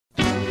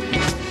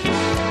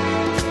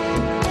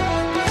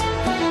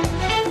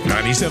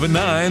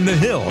97.9 The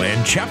Hill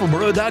and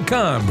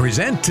ChapelBoro.com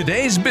present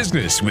Today's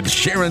Business with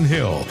Sharon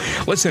Hill.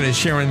 Listen as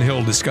Sharon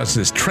Hill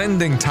discusses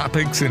trending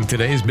topics in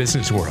today's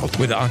business world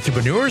with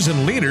entrepreneurs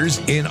and leaders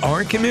in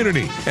our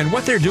community and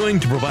what they're doing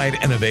to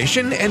provide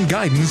innovation and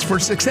guidance for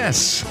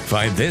success.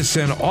 Find this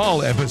and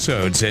all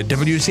episodes at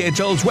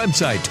WCHL's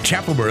website,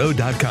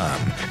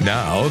 ChapelBoro.com.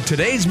 Now,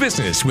 Today's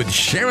Business with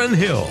Sharon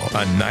Hill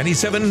on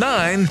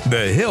 97.9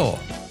 The Hill.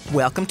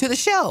 Welcome to the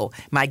show.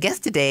 My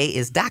guest today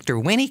is Dr.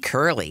 Winnie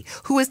Curley,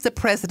 who is the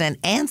president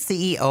and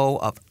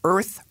CEO of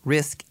Earth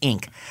Risk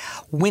Inc.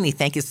 Winnie,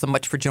 thank you so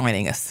much for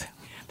joining us.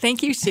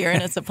 Thank you,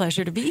 Sharon. It's a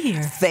pleasure to be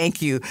here.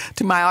 Thank you.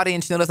 To my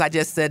audience, notice I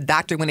just said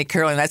Dr. Winnie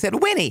Curley, and I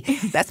said Winnie.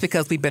 That's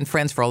because we've been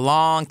friends for a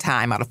long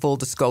time, out of full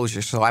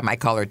disclosure, so I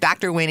might call her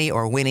Dr. Winnie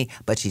or Winnie,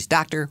 but she's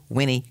Dr.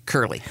 Winnie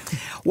Curley.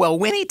 Well,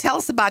 Winnie, tell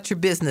us about your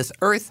business,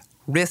 Earth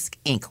Risk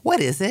Inc. What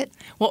is it?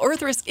 Well,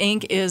 Earth Risk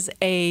Inc. is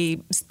a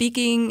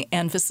speaking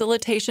and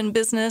facilitation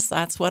business.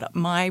 That's what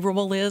my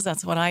role is.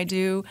 That's what I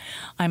do.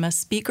 I'm a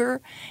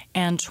speaker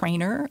and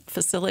trainer,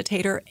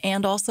 facilitator,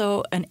 and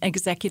also an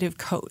executive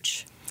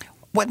coach.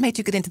 What made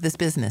you get into this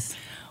business?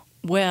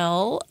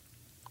 Well,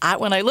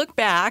 when I look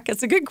back,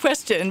 it's a good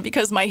question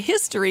because my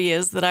history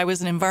is that I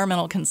was an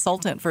environmental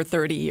consultant for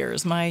 30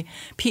 years. My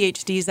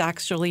PhD is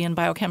actually in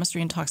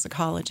biochemistry and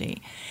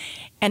toxicology.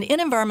 And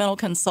in environmental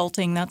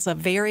consulting, that's a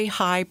very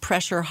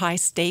high-pressure,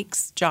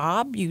 high-stakes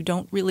job. You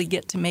don't really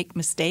get to make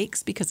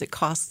mistakes because it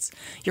costs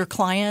your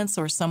clients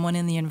or someone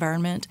in the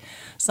environment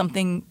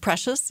something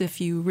precious if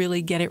you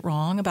really get it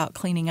wrong about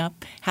cleaning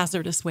up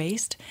hazardous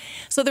waste.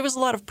 So there was a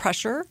lot of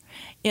pressure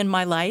in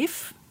my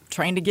life,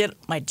 trying to get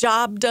my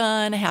job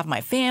done, have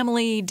my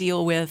family,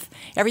 deal with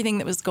everything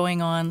that was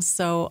going on.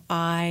 So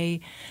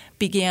I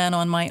began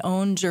on my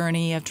own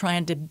journey of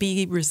trying to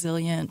be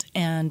resilient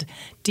and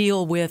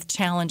deal with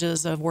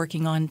challenges of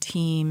working on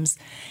teams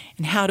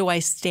and how do I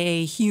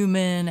stay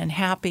human and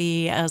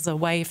happy as a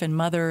wife and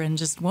mother and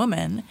just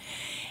woman.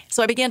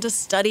 So I began to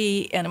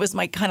study, and it was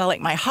kind of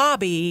like my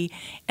hobby,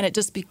 and it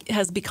just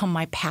has become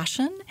my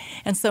passion.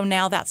 And so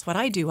now that's what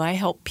I do. I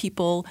help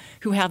people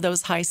who have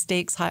those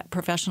high-stakes,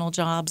 professional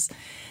jobs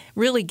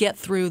really get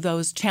through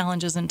those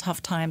challenges and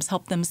tough times,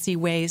 help them see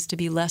ways to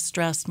be less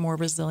stressed, more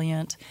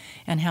resilient,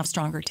 and have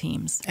stronger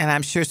teams. And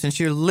I'm sure since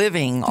you're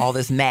living all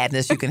this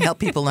madness, you can help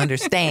people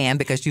understand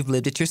because you've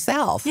lived it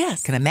yourself.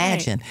 Yes. Can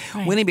imagine.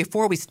 Right. Winnie,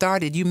 before we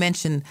started, you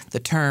mentioned the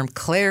term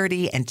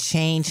clarity and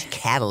change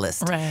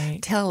catalyst. Right.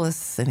 Tell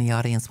us in the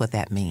audience what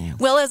that means.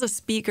 Well, as a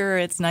speaker,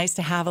 it's nice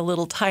to have a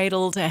little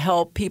title to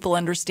help people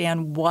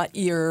understand what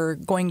you're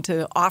going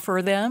to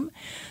offer them.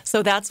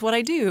 So that's what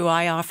I do.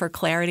 I offer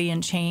clarity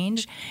and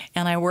change.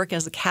 And I work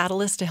as a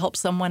catalyst to help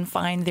someone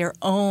find their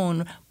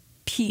own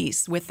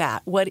peace with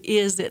that. What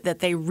is it that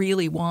they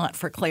really want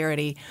for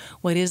clarity?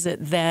 What is it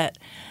that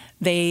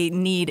they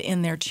need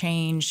in their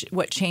change?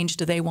 What change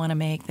do they want to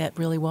make that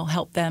really will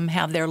help them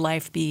have their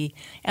life be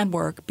and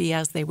work be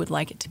as they would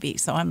like it to be?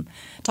 So I'm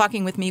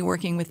talking with me,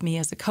 working with me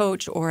as a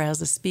coach or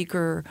as a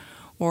speaker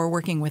or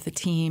working with a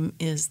team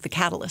is the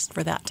catalyst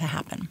for that to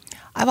happen.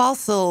 I've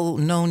also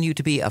known you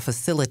to be a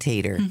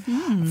facilitator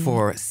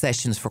for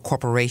sessions for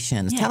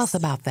corporations. Yes. Tell us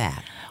about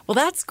that. Well,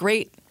 that's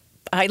great.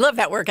 I love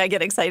that work. I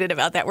get excited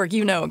about that work,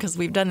 because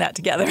we've done that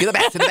together. You're the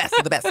best, you're the best,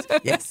 you're the best.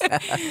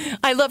 Yes.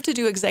 I love to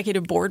do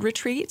executive board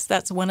retreats.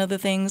 That's one of the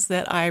things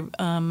that I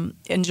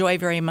enjoy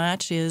very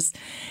much is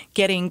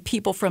getting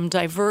people from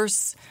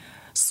diverse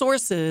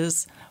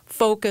sources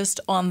focused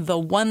on the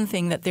one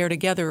thing that they're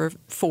together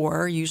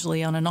for,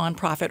 usually on a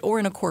nonprofit or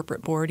in a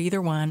corporate board,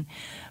 either one.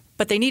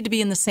 But they need to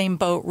be in the same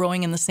boat,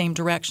 rowing in the same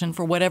direction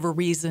for whatever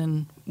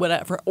reason,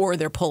 or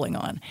they're pulling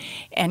on.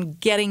 And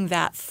getting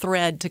that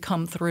thread to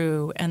come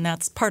through, and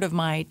that's part of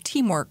my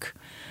teamwork.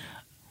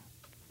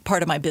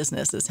 Part of my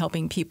business is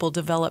helping people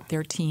develop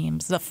their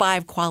teams. The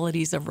 5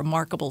 qualities of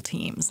remarkable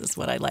teams is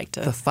what I like to.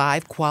 The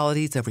 5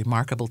 qualities of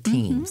remarkable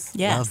teams.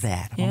 Yes. Love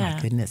that. Oh, Yeah.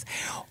 my goodness.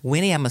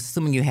 Winnie, I'm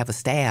assuming you have a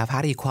staff.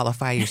 How do you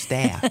qualify your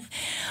staff?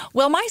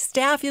 Well, my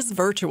staff is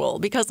virtual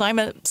because I'm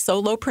a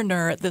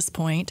solopreneur at this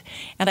point,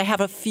 and I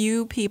have a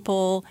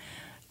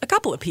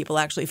couple of people,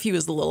 actually. A few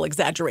is a little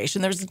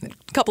exaggeration. There's a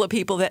couple of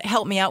people that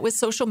help me out with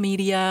social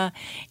media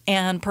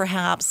and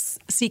perhaps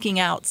seeking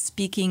out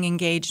speaking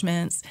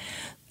engagements.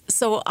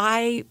 So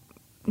I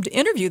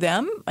interview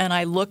them, and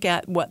I look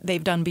at what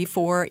they've done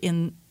before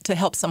to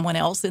help someone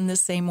else in the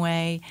same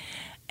way,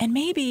 and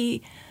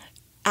maybe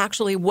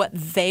actually what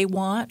they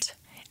want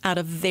out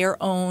of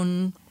their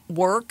own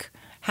work.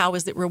 How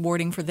is it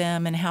rewarding for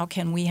them, and how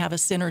can we have a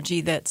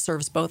synergy that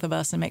serves both of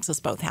us and makes us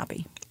both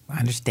happy? I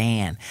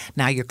understand.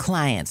 Now, your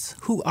clients,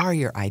 who are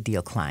your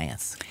ideal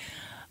clients?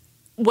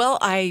 Well,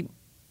 I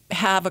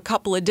have a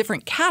couple of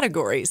different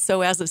categories.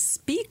 So as a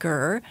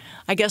speaker,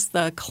 I guess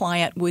the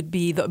client would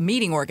be the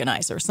meeting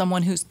organizer,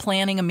 someone who's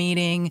planning a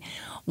meeting,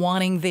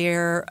 wanting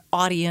their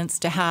audience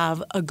to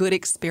have a good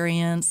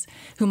experience,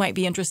 who might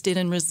be interested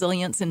in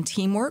resilience and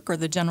teamwork or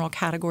the general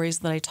categories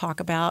that I talk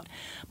about.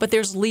 But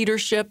there's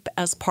leadership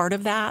as part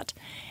of that.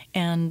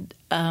 And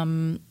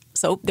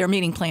So they're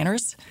meeting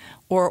planners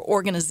or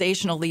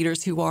organizational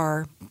leaders who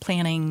are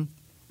planning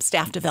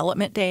staff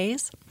development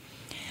days.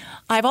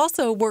 I've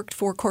also worked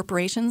for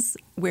corporations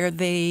where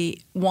they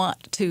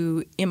want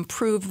to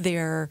improve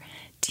their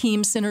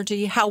team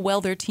synergy, how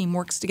well their team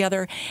works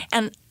together.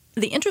 And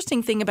the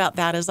interesting thing about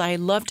that is I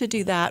love to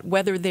do that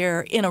whether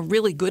they're in a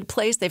really good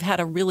place, they've had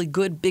a really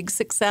good big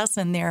success,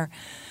 and they're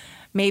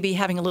maybe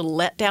having a little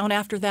letdown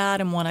after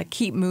that and want to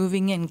keep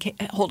moving and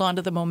hold on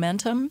to the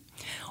momentum.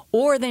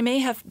 Or they may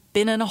have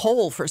been in a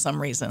hole for some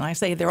reason. I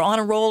say they're on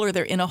a roll or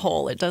they're in a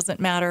hole. It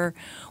doesn't matter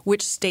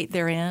which state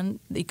they're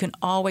in. You can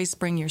always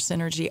bring your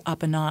synergy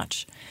up a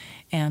notch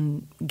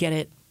and get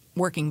it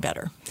working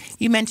better.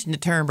 You mentioned the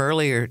term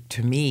earlier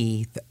to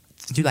me.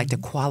 You like to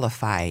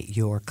qualify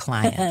your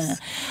clients.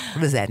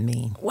 What does that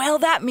mean? Well,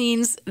 that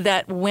means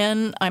that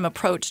when I'm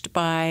approached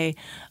by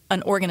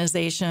an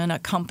organization, a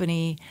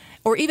company,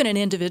 or even an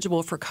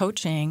individual for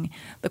coaching,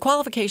 the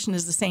qualification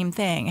is the same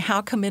thing.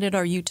 How committed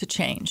are you to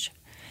change?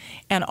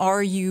 And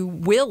are you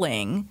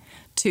willing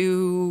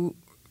to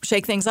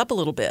shake things up a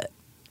little bit?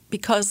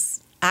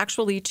 Because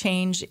actually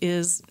change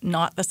is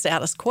not the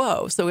status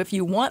quo. So if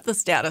you want the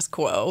status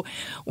quo,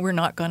 we're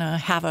not going to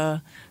have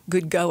a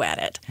good go at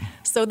it.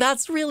 So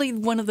that's really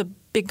one of the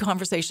big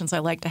conversations I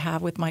like to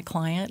have with my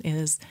client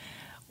is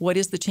what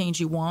is the change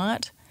you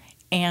want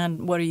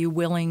and what are you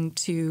willing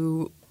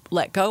to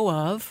let go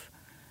of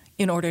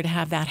in order to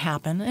have that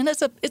happen. And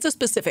it's a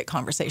specific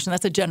conversation.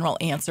 That's a general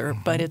answer,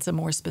 but it's a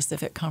more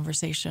specific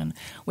conversation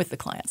with the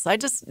clients. I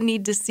just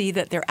need to see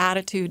that their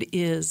attitude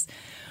is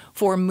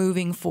for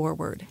moving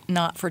forward,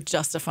 not for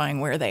justifying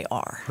where they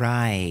are.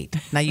 Right.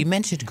 Now, you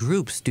mentioned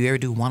groups. Do you ever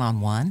do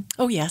one-on-one?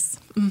 Oh, yes.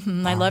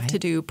 I love to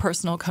do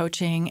personal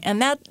coaching.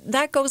 And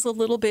that goes a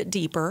little bit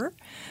deeper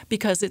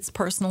because it's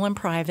personal and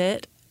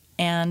private.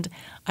 And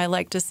I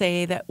like to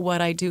say that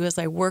what I do is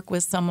I work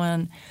with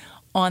someone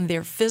on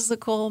their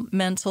physical,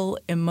 mental,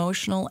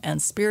 emotional,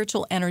 and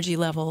spiritual energy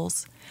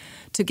levels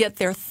to get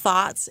their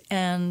thoughts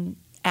and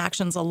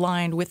actions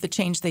aligned with the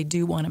change they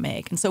do want to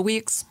make. And so we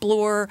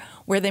explore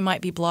where they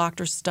might be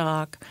blocked or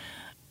stuck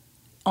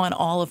on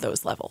all of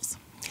those levels.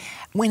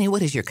 Winnie,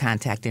 what is your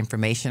contact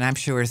information? I'm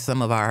sure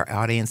some of our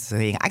audience is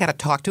saying, I got to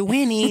talk to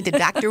Winnie, to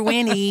Dr.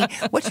 Winnie.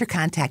 What's your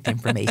contact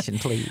information,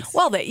 please?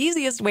 Well, the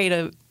easiest way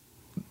to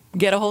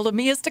get a hold of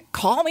me is to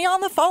call me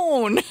on the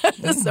phone.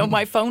 So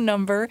my phone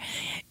number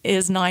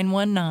is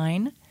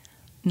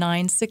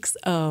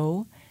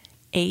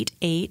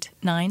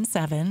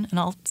 919-960-8897. And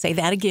I'll say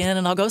that again,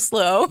 and I'll go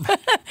slow.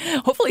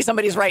 Hopefully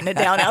somebody's writing it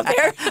down out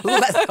there.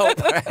 Let's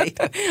hope, right?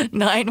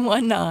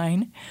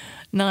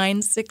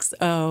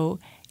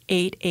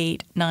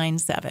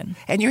 919-960-8897.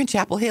 And you're in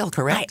Chapel Hill,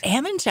 correct? I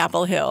am in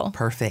Chapel Hill.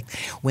 Perfect.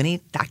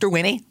 Winnie, Dr.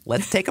 Winnie,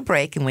 let's take a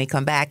break. And when we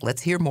come back,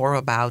 let's hear more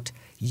about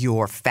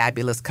your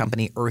fabulous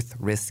company, Earth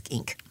Risk,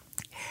 Inc.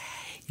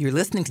 You're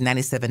listening to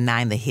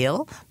 97.9 The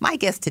Hill. My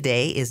guest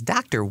today is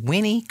Dr.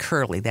 Winnie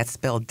Curley. That's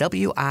spelled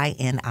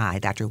W-I-N-I.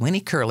 Dr.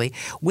 Winnie Curley.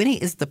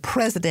 Winnie is the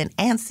president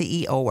and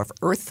CEO of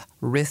Earth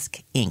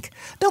Risk, Inc.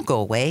 Don't go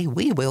away.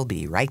 We will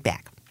be right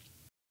back.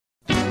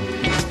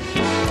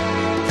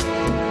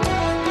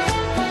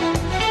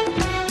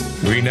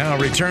 We now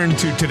return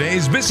to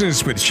Today's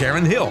Business with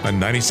Sharon Hill on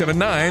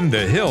 97.9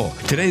 The Hill.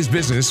 Today's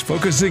Business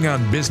focusing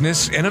on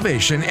business,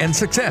 innovation, and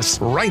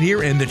success right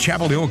here in the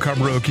Chapel Hill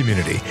Carrboro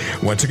community.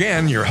 Once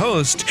again, your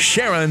host,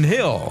 Sharon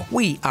Hill.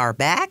 We are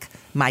back.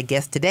 My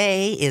guest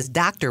today is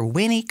Dr.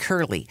 Winnie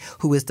Curley,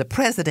 who is the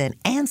president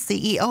and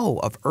CEO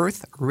of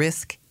Earth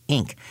Risk,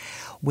 Inc.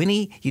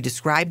 Winnie, you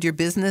described your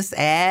business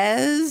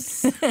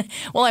as?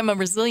 Well, I'm a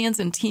resilience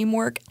and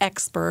teamwork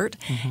expert,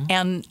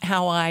 and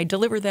how I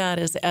deliver that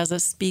is as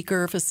a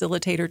speaker,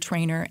 facilitator,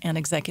 trainer, and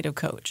executive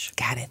coach.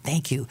 Got it.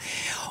 Thank you.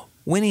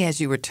 Winnie, as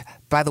you were,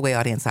 by the way,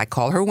 audience, I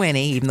call her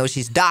Winnie, even though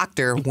she's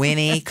Dr.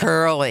 Winnie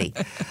Curley.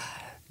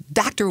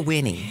 Dr.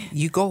 Winnie,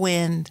 you go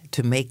in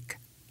to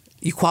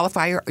you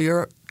qualify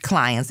your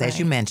clients, as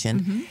you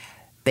mentioned.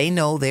 They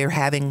know they're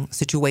having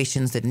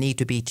situations that need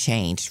to be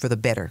changed for the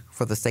better,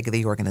 for the sake of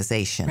the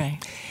organization. Right.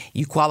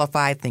 You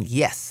qualify, think,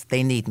 yes,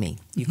 they need me.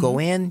 You go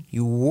in,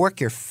 you work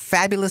your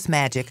fabulous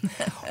magic.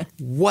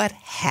 What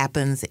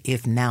happens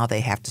if now they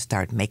have to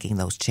start making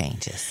those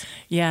changes?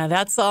 Yeah,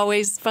 that's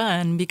always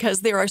fun because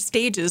there are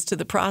stages to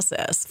the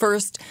process.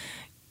 First,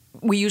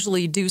 we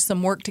usually do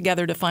some work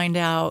together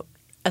to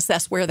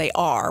assess where they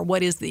are.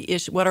 What is the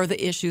issue? What are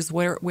the issues?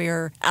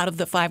 Where out of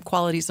the 5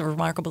 qualities of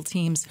remarkable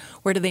teams,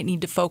 where do they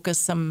need to focus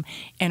some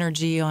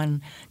energy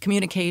on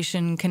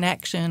communication,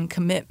 connection,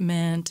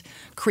 commitment,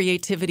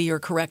 creativity, or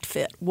correct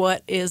fit?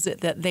 What is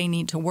it that they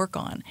need to work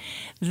on?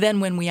 Then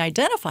when we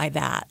identify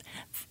that,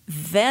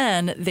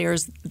 then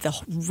there's the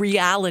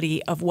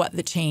reality of what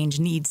the change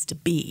needs to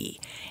be.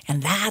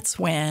 And that's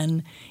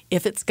when,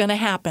 if it's going to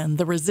happen,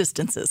 the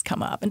resistances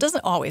come up. It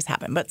doesn't always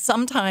happen, but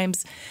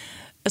sometimes,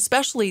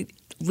 especially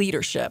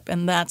leadership,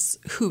 and that's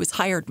who has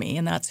hired me,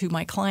 and that's who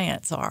my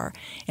clients are.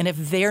 And if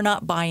they're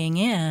not buying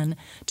in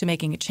to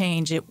making a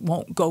change, it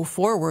won't go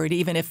forward,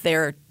 even if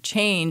their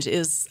change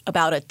is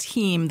about a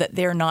team that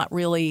they're not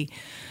really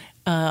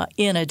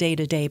in a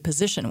day-to-day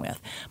position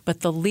with.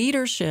 But the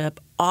leadership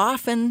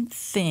often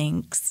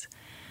thinks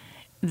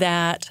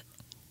that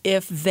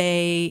if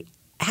they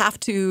have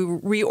to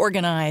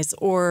reorganize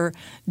or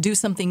do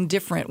something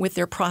different with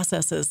their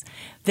processes,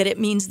 that it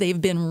means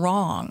they've been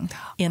wrong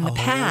in the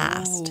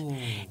past.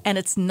 And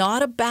it's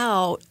not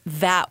about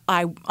that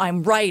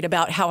I'm right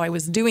about how I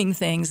was doing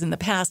things in the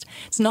past.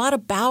 It's not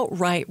about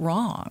right,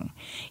 wrong.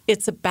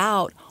 It's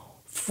about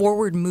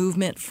forward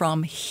movement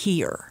from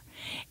here.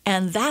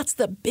 And that's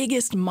the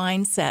biggest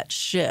mindset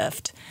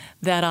shift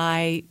that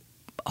I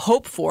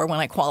hope for when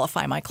I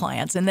qualify my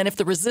clients. And then if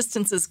the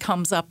resistances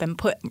comes up and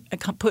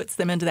puts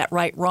them into that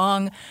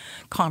right-wrong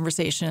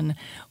conversation,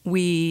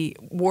 we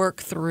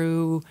work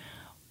through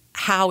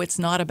how it's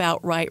not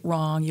about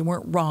right-wrong. You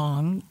weren't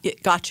wrong.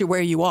 It got you where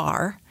you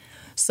are.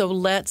 So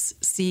let's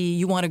see,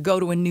 you want to go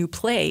to a new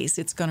place.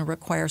 It's going to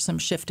require some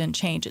shift and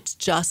change. It's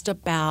just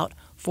about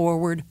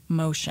forward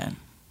motion.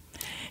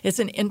 It's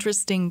an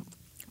interesting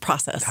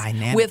process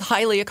with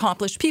highly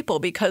accomplished people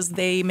because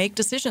they make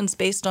decisions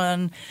based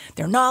on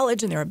their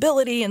knowledge and their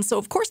ability. And so,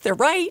 of course, they're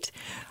right.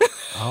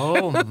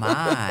 Oh,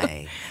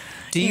 my.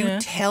 Do you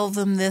tell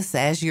them this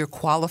as you're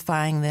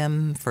qualifying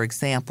them? For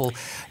example,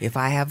 if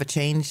I have a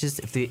changes,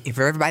 if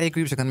everybody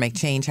agrees they're going to make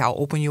change, how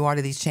open you are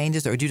to these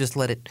changes, or do you just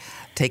let it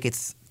take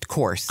its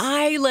course?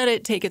 I let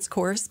it take its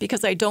course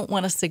because I don't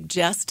want to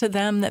suggest to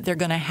them that they're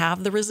going to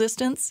have the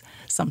resistance.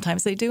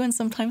 Sometimes they do and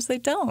sometimes they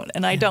don't.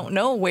 And I don't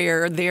know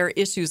where their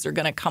issues are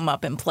going to come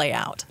up and play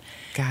out.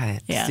 Got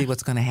it. Yeah. See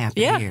what's going to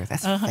happen here.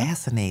 That's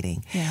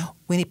fascinating. Yeah.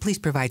 Winnie, please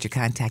provide your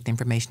contact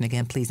information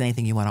again. Please,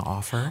 anything you want to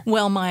offer.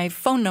 Well, my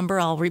phone number,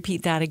 I'll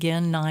repeat that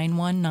again,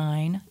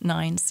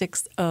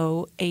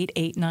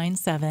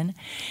 919-960-8897.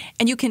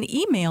 And you can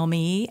email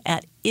me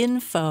at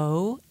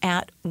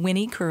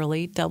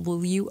info@WinnieCurley,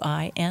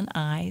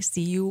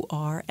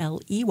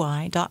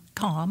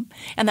 WINICURLEY.com.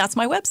 And that's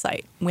my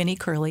website,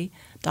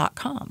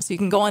 WinnieCurley.com. So you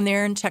can go on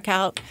there and check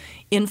out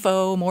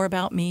info, more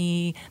about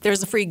me.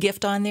 There's a free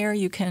gift on there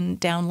you can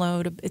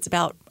download. It's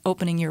about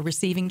opening your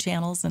receiving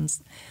channels and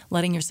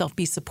letting yourself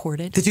be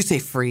supported. Did you say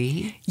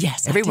free?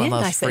 Yes, everyone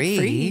loves I said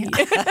free.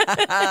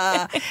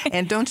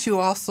 And don't you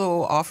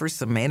also offer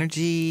some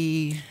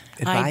energy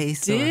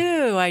advice?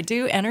 I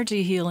do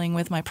energy healing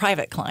with my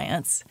private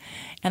clients.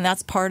 And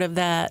that's part of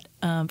that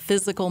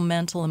physical,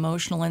 mental,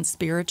 emotional, and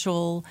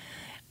spiritual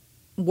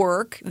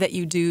work that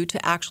you do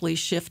to actually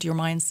shift your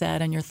mindset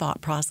and your thought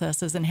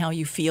processes and how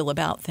you feel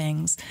about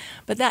things.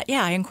 But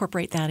I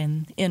incorporate that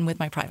in with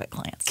my private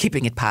clients.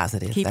 Keeping it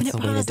positive. That's the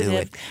way to do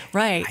it.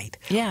 Right.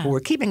 Yeah. Well,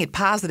 we're keeping it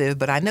positive,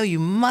 but I know you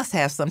must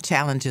have some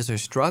challenges or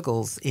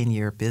struggles in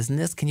your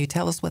business. Can you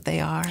tell us what they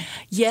are?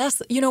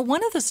 Yes.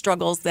 One of the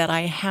struggles that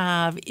I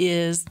have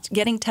is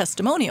getting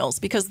testimonials,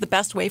 because the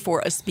best way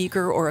for a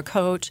speaker or a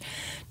coach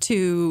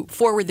to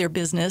forward their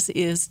business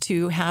is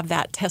to have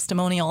that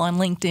testimonial on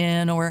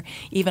LinkedIn or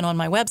even on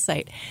my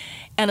website.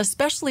 And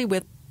especially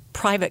with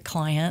private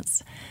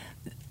clients,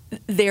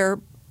 their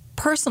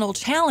personal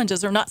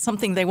challenges are not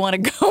something they want to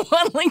go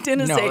on LinkedIn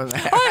and say,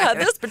 I had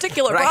this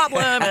particular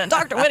problem and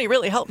Dr. Winnie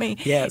really helped me.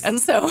 Yes. And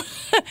so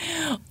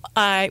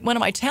one of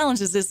my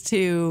challenges is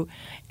to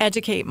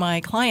educate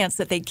my clients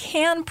that they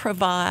can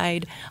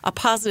provide a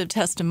positive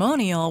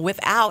testimonial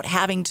without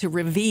having to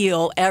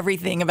reveal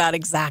everything about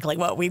exactly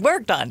what we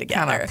worked on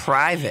together. Kind of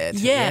private.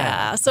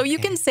 Yeah. So you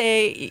can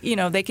say,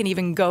 they can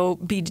even go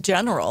be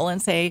general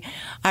and say,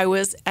 I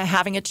was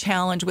having a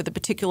challenge with a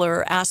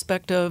particular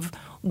aspect of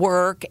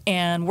work,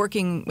 and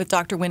working with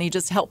Dr. Winnie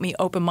just helped me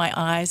open my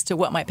eyes to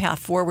what my path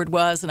forward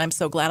was, and I'm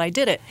so glad I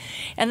did it.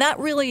 And that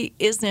really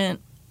isn't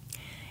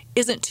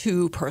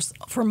too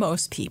personal for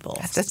most people.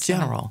 That's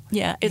general.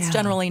 Yeah, it's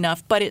general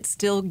enough, but it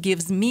still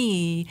gives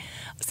me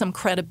some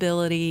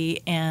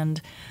credibility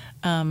and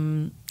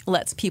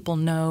lets people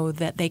know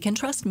that they can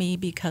trust me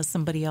because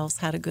somebody else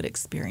had a good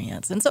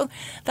experience. And so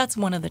that's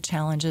one of the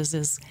challenges,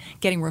 is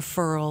getting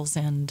referrals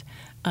and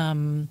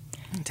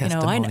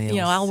testimonials.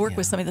 I'll work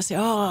with somebody that say,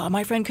 "Oh,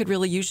 my friend could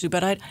really use you,"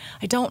 but I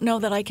don't know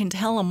that I can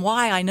tell them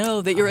why I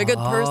know that you're a good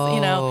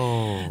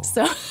person.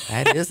 So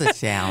that is a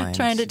challenge.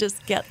 Trying to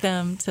just get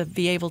them to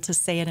be able to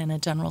say it in a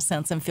general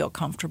sense and feel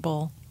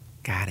comfortable.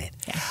 Got it.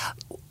 Yeah.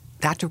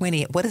 Dr.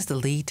 Winnie, what is the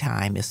lead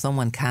time if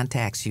someone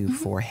contacts you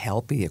for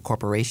help, be it a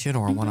corporation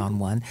or a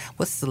one-on-one?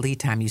 What's the lead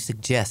time you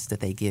suggest that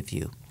they give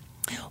you?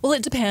 Well,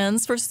 it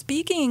depends. For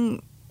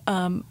speaking.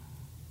 I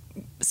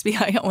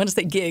don't want to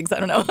say gigs, I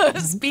don't know,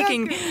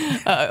 speaking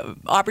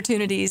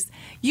opportunities,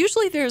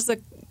 usually there's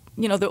the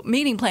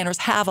meeting planners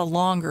have a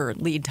longer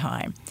lead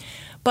time.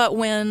 But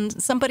when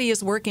somebody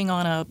is working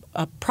on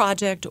a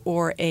project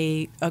or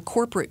a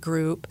corporate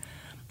group,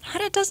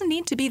 it doesn't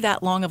need to be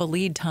that long of a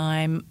lead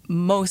time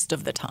most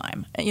of the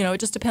time. It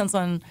just depends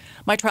on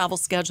my travel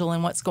schedule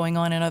and what's going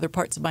on in other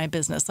parts of my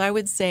business. I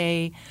would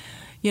say,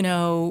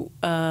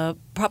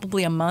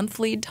 probably a month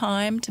lead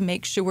time to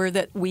make sure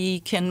that we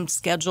can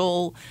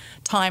schedule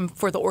time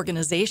for the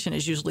organization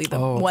is usually the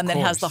one that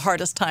has the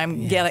hardest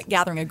time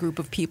gathering a group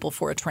of people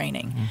for a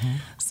training.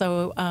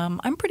 So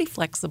I'm pretty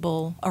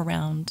flexible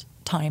around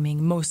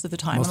timing most of the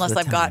time, unless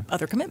I've got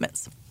other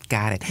commitments.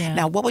 Got it. Yeah.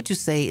 Now, what would you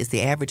say is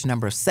the average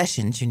number of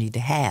sessions you need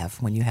to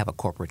have when you have a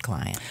corporate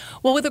client?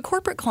 Well, with a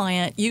corporate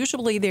client,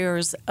 usually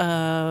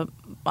I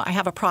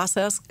have a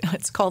process.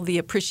 It's called the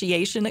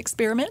appreciation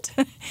experiment,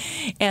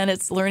 and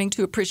it's learning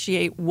to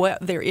appreciate what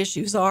their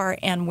issues are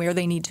and where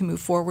they need to move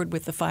forward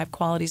with the 5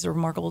 qualities of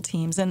remarkable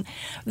teams. And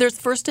there's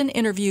first an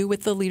interview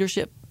with the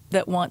leadership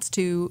that wants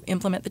to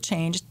implement the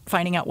change,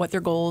 finding out what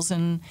their goals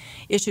and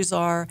issues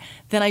are.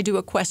 Then I do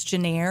a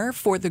questionnaire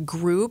for the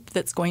group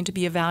that's going to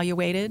be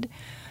evaluated.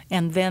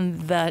 And then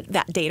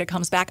that data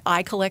comes back.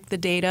 I collect the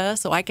data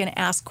so I can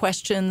ask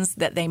questions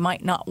that they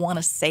might not want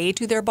to say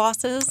to their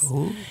bosses.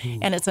 Ooh.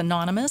 And it's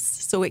anonymous,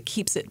 so it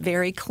keeps it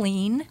very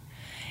clean.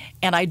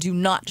 And I do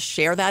not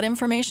share that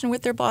information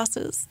with their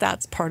bosses.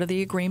 That's part of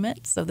the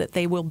agreement, so that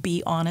they will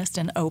be honest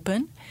and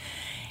open.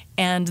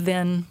 And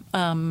then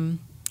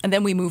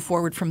we move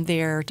forward from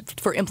there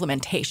for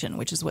implementation,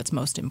 which is what's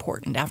most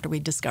important after we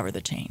discover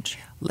the change.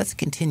 Let's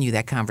continue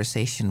that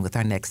conversation with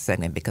our next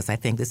segment, because I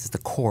think this is the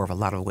core of a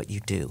lot of what you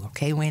do.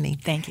 Okay, Winnie?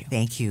 Thank you.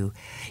 Thank you.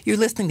 You're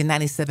listening to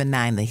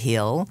 97.9 The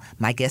Hill.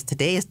 My guest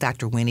today is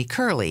Dr. Winnie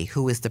Curley,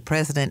 who is the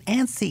president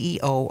and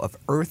CEO of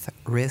Earth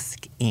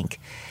Risk, Inc.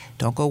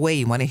 Don't go away.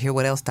 You want to hear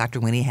what else Dr.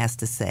 Winnie has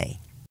to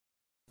say.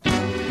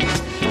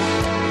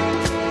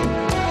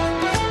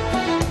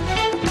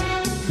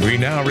 We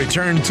now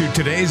return to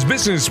Today's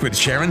Business with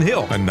Sharon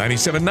Hill on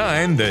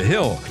 97.9 The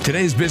Hill.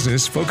 Today's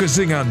Business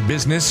focusing on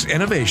business,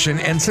 innovation,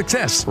 and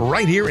success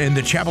right here in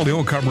the Chapel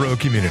Hill Carrboro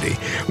community.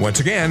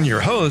 Once again,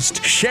 your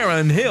host,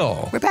 Sharon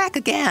Hill. We're back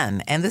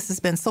again, and this has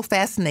been so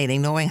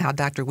fascinating knowing how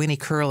Dr. Winnie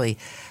Curley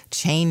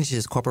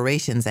changes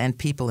corporations and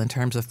people in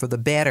terms of for the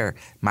better.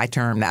 My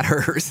term, not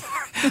hers.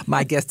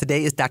 My guest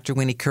today is Dr.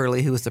 Winnie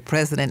Curley, who is the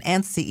president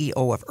and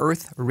CEO of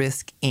Earth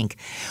Risk, Inc.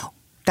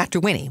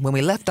 Dr. Winnie, when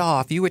we left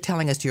off, you were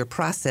telling us your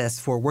process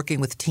for working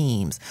with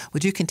teams.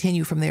 Would you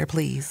continue from there,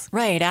 please?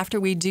 Right. After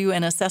we do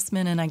an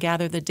assessment and I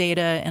gather the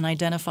data and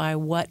identify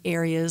what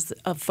areas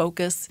of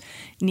focus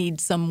need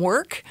some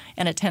work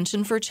and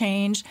attention for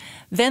change,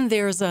 then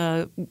there's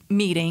a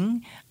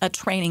meeting, a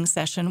training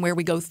session where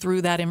we go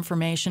through that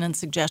information and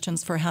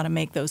suggestions for how to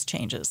make those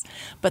changes.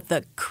 But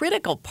the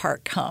critical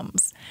part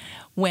comes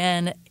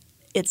when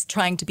it's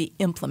trying to be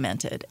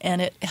implemented.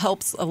 And it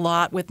helps a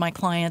lot with my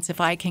clients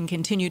if I can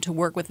continue to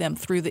work with them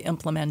through the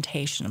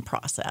implementation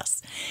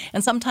process.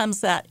 And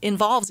sometimes that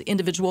involves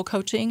individual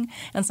coaching,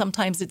 and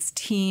sometimes it's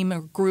team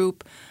or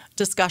group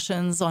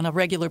discussions on a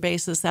regular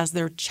basis as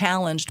they're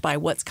challenged by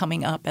what's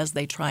coming up as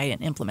they try and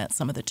implement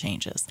some of the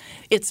changes.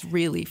 It's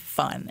really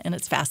fun, and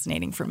it's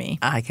fascinating for me.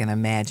 I can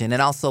imagine.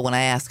 And also, when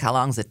I ask how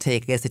long does it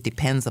take, I guess it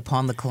depends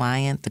upon the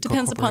client. It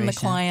depends upon the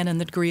client and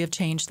the degree of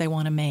change they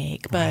want to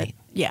make. But right.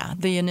 Yeah,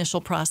 the initial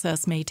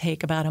process may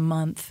take about a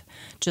month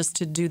just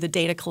to do the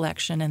data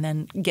collection and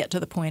then get to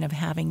the point of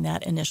having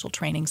that initial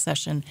training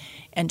session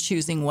and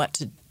choosing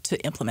what to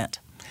implement.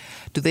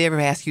 Do they ever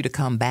ask you to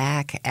come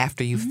back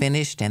after you've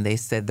finished and they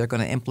said they're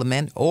going to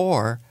implement,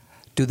 or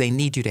do they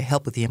need you to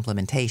help with the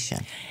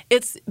implementation?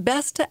 It's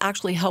best to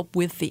actually help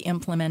with the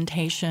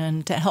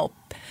implementation to help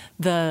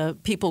the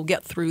people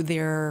get through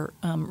their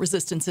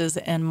resistances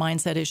and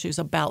mindset issues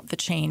about the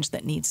change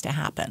that needs to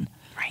happen.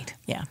 Right.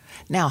 Yeah.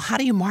 Now, how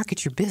do you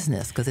market your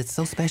business? Because it's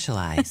so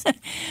specialized.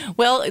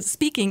 Well,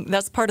 speaking,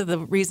 that's part of the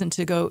reason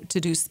to go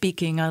to do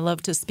speaking. I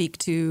love to speak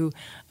to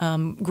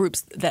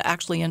groups that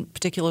actually,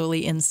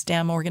 particularly in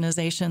STEM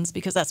organizations,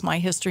 because that's my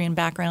history and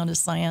background is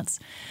science.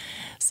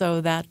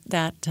 So that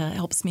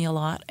helps me a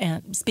lot,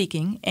 and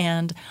speaking.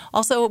 And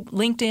also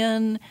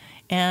LinkedIn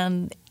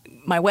and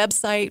my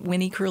website,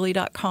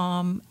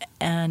 winniecurley.com,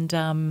 and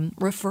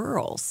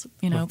referrals.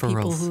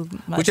 People who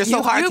which are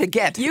so hard to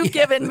get. You've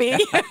given me,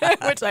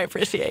 which I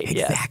appreciate.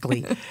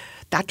 Exactly. Yes.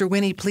 Dr.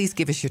 Winnie, please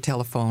give us your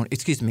telephone.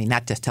 Excuse me,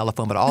 not just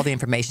telephone, but all the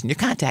information, your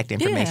contact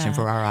information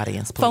for our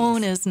audience, please.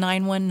 Phone is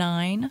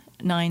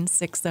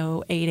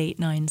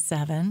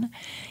 919-960-8897.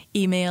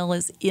 Email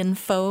is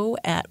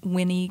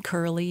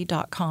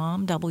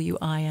info@winniecurley.com,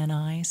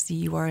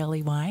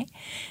 WINICURLEY.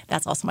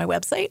 That's also my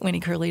website,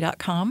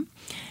 winniecurley.com.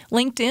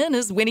 LinkedIn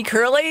is Winnie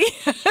Curley.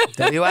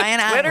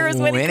 WINI. Twitter is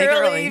Winnie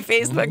Curley.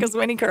 Facebook is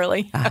Winnie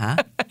Curley.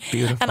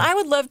 Beautiful. And I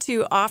would love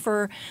to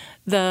offer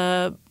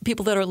the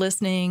people that are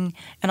listening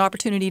an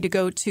opportunity to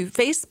go to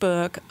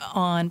Facebook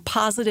on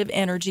Positive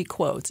Energy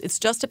Quotes. It's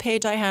just a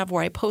page I have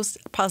where I post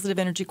positive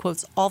energy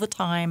quotes all the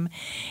time.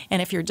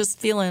 And if you're just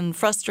feeling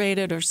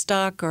frustrated or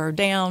stuck or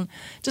down,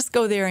 just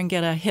go there and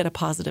get a hit of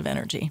positive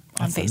energy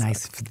on Facebook. That's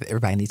nice.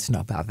 Everybody needs to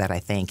know about that. I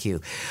thank you.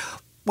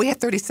 We have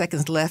 30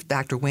 seconds left,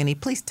 Dr. Winnie.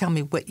 Please tell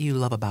me what you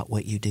love about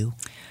what you do.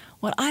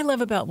 What I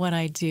love about what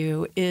I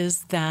do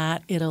is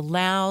that it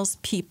allows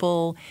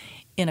people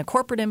in a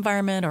corporate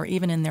environment or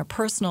even in their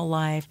personal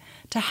life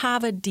to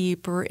have a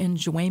deeper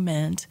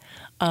enjoyment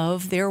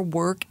of their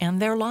work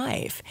and their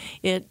life.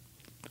 It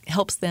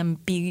helps them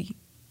be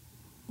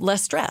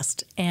less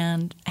stressed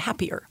and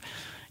happier.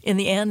 In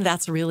the end,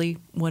 that's really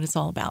what it's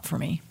all about for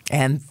me.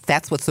 And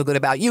that's what's so good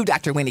about you,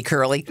 Dr. Winnie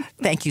Curley.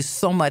 Thank you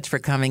so much for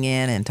coming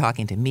in and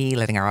talking to me,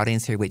 letting our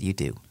audience hear what you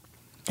do.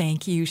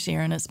 Thank you,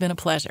 Sharon. It's been a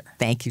pleasure.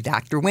 Thank you,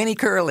 Dr. Winnie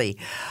Curley.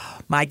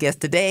 My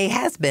guest today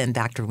has been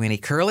Dr. Winnie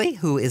Curley,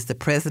 who is the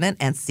president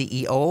and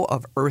CEO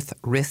of Earth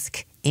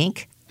Risk,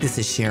 Inc. This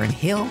is Sharon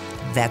Hill.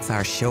 That's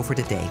our show for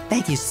today.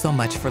 Thank you so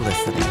much for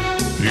listening.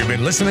 You've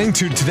been listening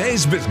to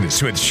Today's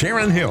Business with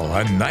Sharon Hill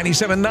on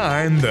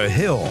 97.9 The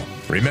Hill.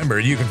 Remember,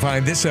 you can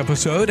find this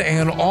episode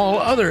and all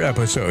other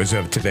episodes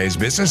of Today's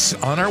Business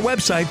on our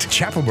website,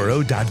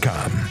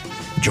 chapelboro.com.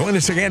 Join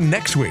us again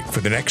next week for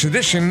the next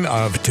edition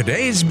of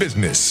Today's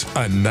Business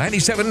on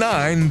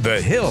 97.9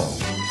 The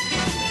Hill.